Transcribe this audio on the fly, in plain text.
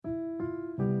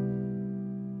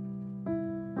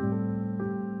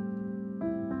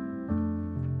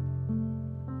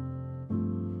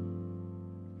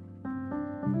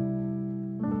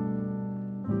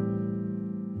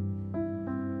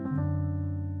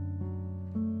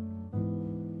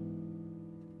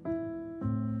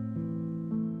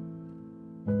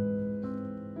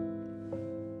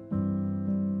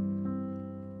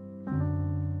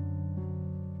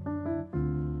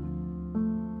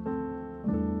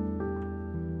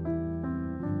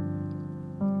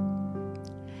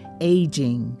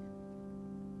aging.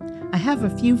 I have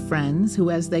a few friends who,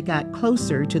 as they got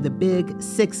closer to the big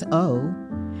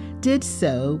 6-0, did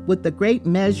so with a great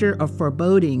measure of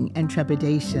foreboding and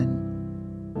trepidation.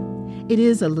 It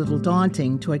is a little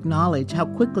daunting to acknowledge how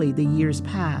quickly the years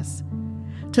pass,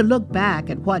 to look back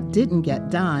at what didn't get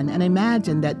done and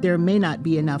imagine that there may not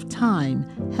be enough time,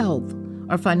 health,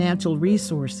 or financial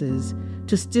resources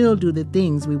to still do the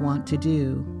things we want to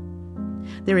do.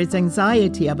 There is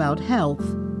anxiety about health,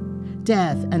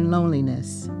 death, and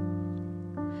loneliness.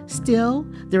 Still,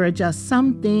 there are just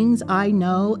some things I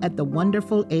know at the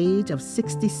wonderful age of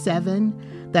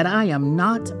 67 that I am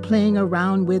not playing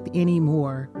around with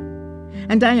anymore.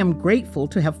 And I am grateful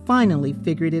to have finally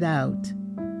figured it out.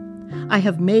 I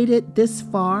have made it this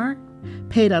far,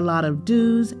 paid a lot of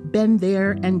dues, been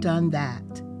there and done that.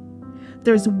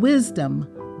 There's wisdom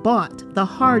bought the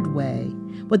hard way,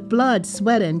 with blood,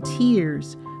 sweat, and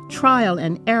tears, trial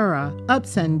and error,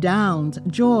 ups and downs,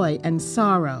 joy and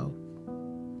sorrow.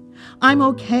 I'm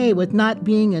okay with not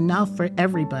being enough for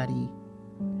everybody.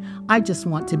 I just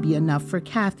want to be enough for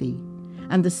Cathy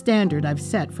and the standard I've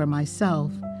set for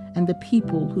myself and the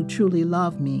people who truly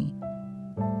love me.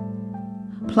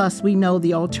 Plus, we know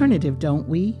the alternative, don't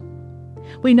we?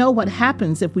 We know what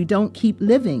happens if we don't keep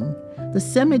living. The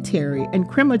cemetery and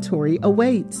crematory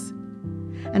awaits.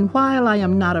 And while I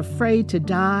am not afraid to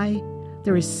die,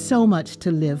 there is so much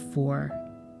to live for.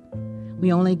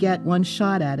 We only get one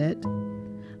shot at it.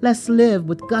 Let's live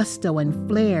with gusto and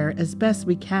flair as best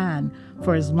we can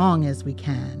for as long as we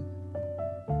can.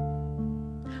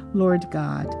 Lord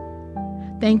God,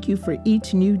 thank you for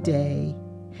each new day,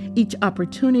 each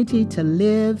opportunity to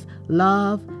live,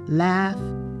 love, laugh,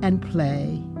 and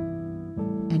play,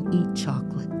 and eat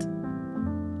chocolate.